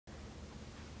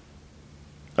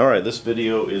Alright, this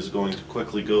video is going to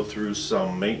quickly go through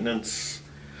some maintenance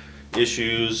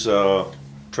issues,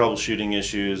 troubleshooting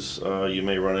issues you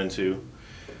may run into.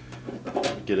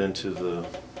 Get into the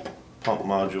pump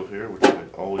module here, which I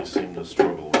always seem to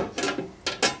struggle with.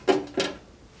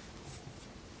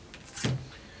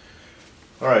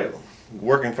 Alright,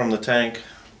 working from the tank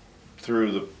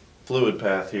through the fluid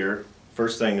path here,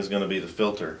 first thing is going to be the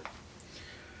filter.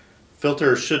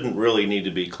 Filter shouldn't really need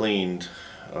to be cleaned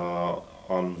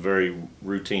on a very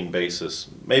routine basis,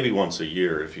 maybe once a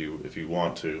year if you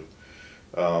want to.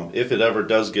 If it ever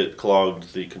does get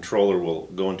clogged, the controller will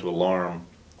go into alarm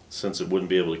since it wouldn't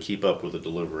be able to keep up with the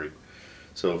delivery.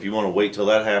 So if you want to wait till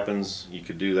that happens, you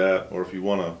could do that, or if you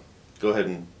want to go ahead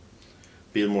and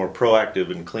be more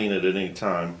proactive and clean it at any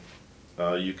time,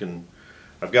 you can.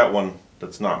 I've got one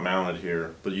that's not mounted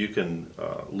here, but you can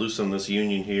loosen this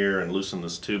union here and loosen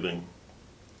this tubing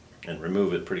and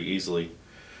remove it pretty easily.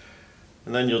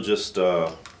 And then you'll just,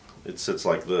 it sits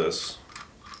like this.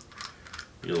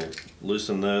 You'll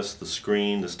loosen this, the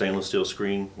screen, the stainless steel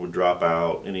screen would drop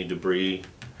out, any debris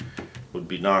would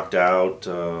be knocked out.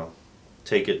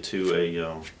 Take it to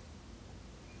a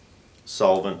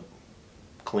solvent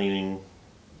cleaning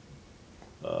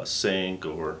sink,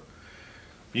 or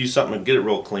use something to get it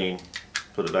real clean,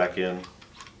 put it back in,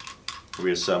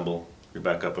 reassemble, you're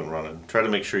back up and running. Try to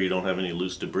make sure you don't have any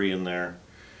loose debris in there.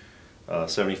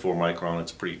 74 micron,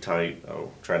 it's pretty tight.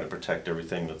 I'll try to protect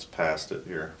everything that's past it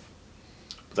here.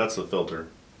 But that's the filter.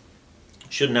 You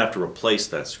shouldn't have to replace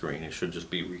that screen, it should just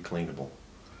be recleanable.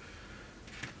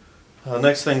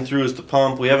 Next thing through is the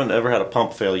pump. We haven't ever had a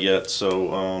pump fail yet,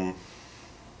 so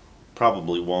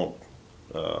probably won't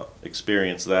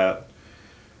experience that.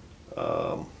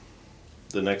 The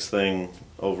next thing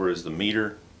over is the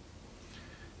meter.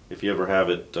 If you ever have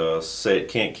it say it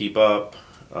can't keep up,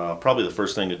 probably the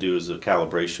first thing to do is a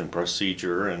calibration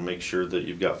procedure and make sure that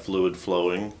you've got fluid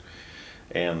flowing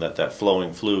and that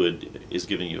flowing fluid is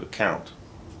giving you a count.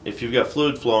 If you've got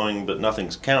fluid flowing but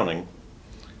nothing's counting,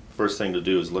 first thing to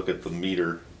do is look at the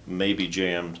meter. May be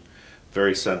jammed,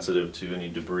 very sensitive to any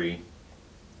debris.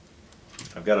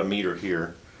 I've got a meter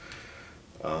here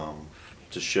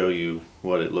to show you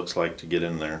what it looks like to get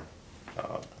in there.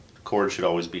 The cord should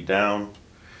always be down.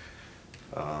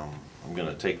 I'm going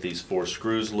to take these 4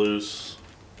 screws loose.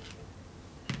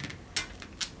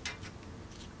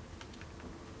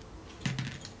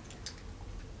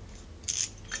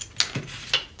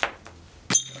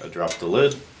 I dropped the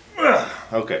lid.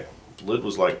 Okay, the lid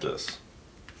was like this.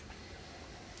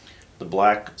 The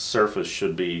black surface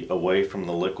should be away from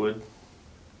the liquid.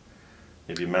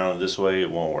 If you mount it this way,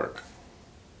 it won't work.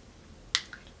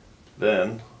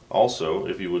 Then, also,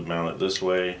 if you would mount it this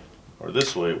way or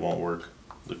this way, it won't work.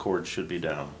 The cord should be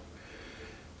down.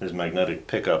 There's magnetic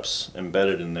pickups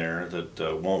embedded in there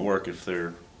that won't work if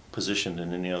they're positioned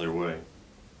in any other way.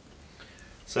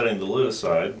 Setting the lid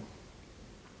aside,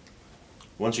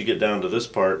 once you get down to this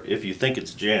part, if you think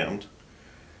it's jammed, you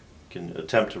can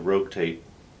attempt to rotate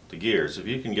the gears. If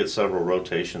you can get several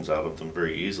rotations out of them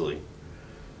very easily,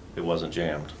 it wasn't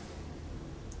jammed.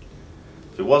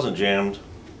 If it wasn't jammed,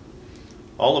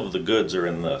 all of the goods are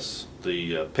in this,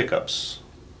 the pickups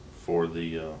for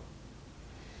the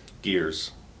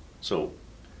gears. So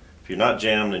if you're not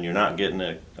jammed and you're not getting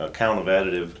a count of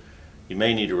additive, you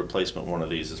may need a replacement one of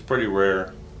these. It's pretty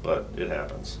rare, but it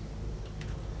happens.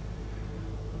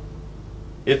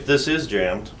 If this is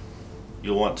jammed,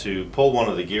 you'll want to pull one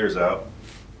of the gears out,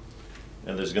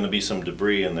 and there's going to be some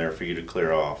debris in there for you to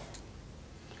clear off.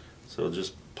 So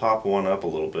just pop one up a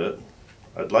little bit.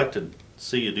 I'd like to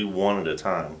see you do one at a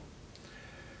time.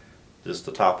 Just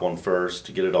the top one first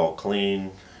to get it all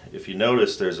clean. If you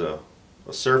notice, there's a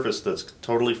surface that's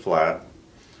totally flat,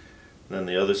 then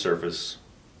the other surface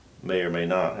may or may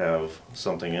not have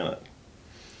something in it.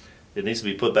 It needs to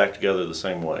be put back together the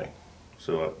same way.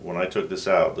 So when I took this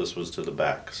out, this was to the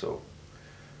back, so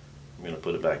I'm going to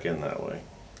put it back in that way.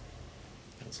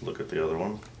 Let's look at the other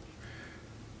one.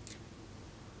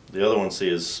 The other one, see,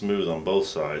 is smooth on both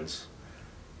sides,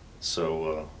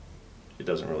 so it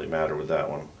doesn't really matter with that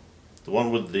one. The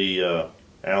one with the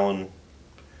Allen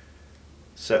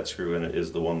set screw in it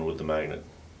is the one with the magnet.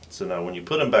 So now when you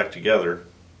put them back together,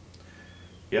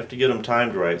 you have to get them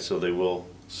timed right so they will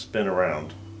spin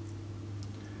around.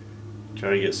 Try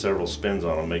to get several spins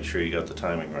on them, make sure you got the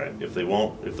timing right. If they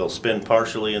won't, if they'll spin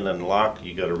partially and then lock,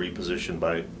 you got to reposition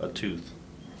by a tooth.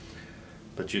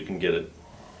 But you can get it.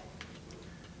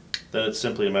 Then it's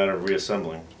simply a matter of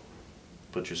reassembling.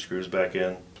 Put your screws back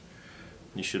in,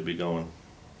 you should be going.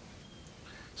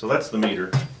 So that's the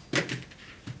meter.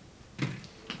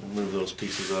 Move those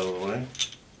pieces out of the way.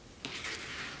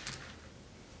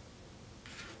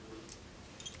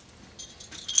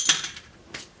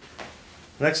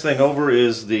 Next thing over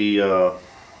is the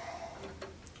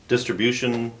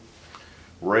distribution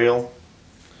rail.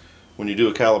 When you do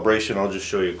a calibration, I'll just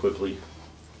show you quickly.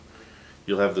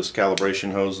 You'll have this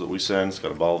calibration hose that we send. It's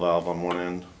got a ball valve on one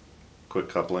end, quick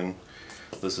coupling.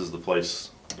 This is the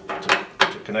place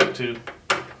to connect to.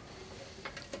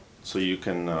 So you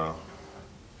can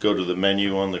go to the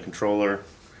menu on the controller,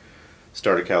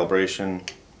 start a calibration,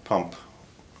 pump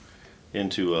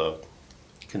into a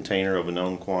container of a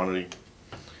known quantity,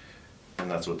 and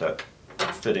that's what that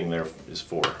fitting there is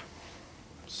for.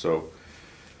 So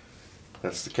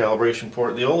that's the calibration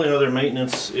port. The only other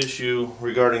maintenance issue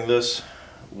regarding this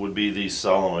would be these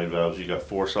solenoid valves. You got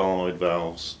 4 solenoid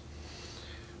valves.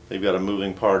 They've got a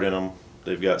moving part in them.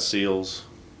 They've got seals.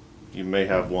 You may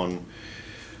have one,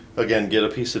 again, get a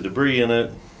piece of debris in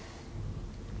it,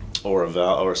 or a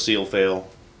valve or a seal fail.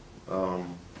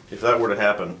 If that were to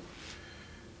happen,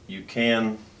 you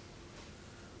can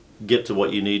get to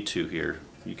what you need to here.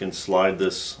 You can slide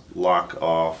this lock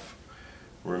off,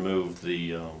 remove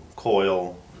the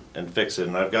coil, and fix it.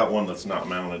 And I've got one that's not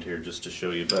mounted here just to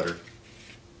show you better.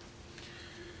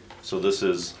 So this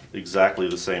is exactly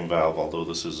the same valve, although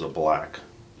this is a black.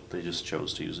 They just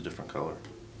chose to use a different color.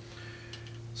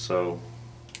 So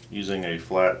using a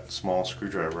flat small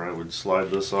screwdriver, I would slide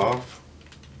this off,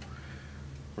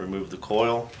 remove the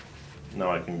coil.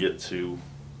 Now I can get to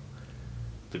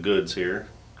the goods here.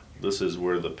 This is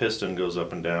where the piston goes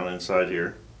up and down inside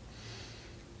here.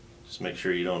 Just make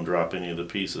sure you don't drop any of the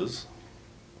pieces.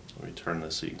 Let me turn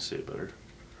this so you can see it better.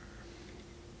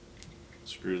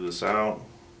 Screw this out.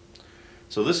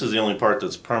 So this is the only part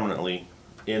that's permanently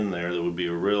in there that would be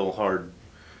a real hard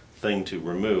thing to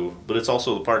remove, but it's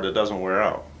also the part that doesn't wear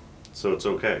out, so it's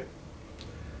okay.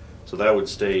 So that would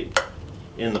stay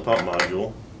in the pump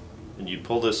module, and you'd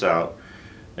pull this out,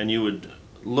 and you would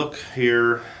look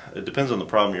here. It depends on the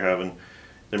problem you're having.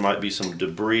 There might be some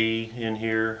debris in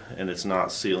here and it's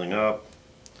not sealing up,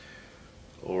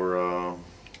 or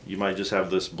you might just have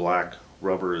this black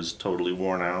rubber is totally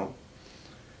worn out.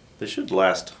 They should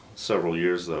last several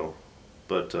years though,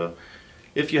 but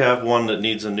if you have one that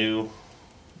needs a new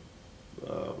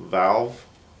valve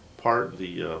part,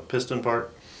 the piston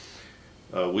part,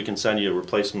 we can send you a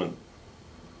replacement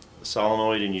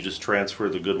solenoid and you just transfer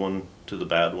the good one to the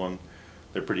bad one.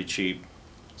 They're pretty cheap,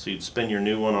 so you'd spin your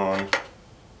new one on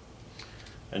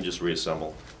and just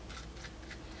reassemble.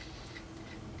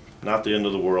 Not the end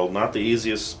of the world, not the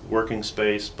easiest working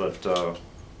space, but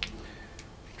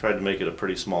tried to make it a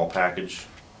pretty small package.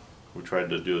 We tried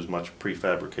to do as much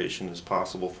prefabrication as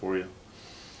possible for you.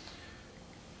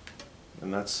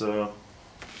 And that's I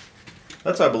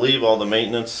believe all the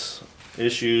maintenance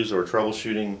issues or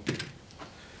troubleshooting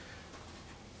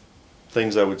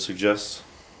things I would suggest.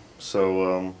 So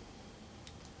I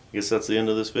guess that's the end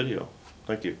of this video.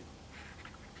 Thank you.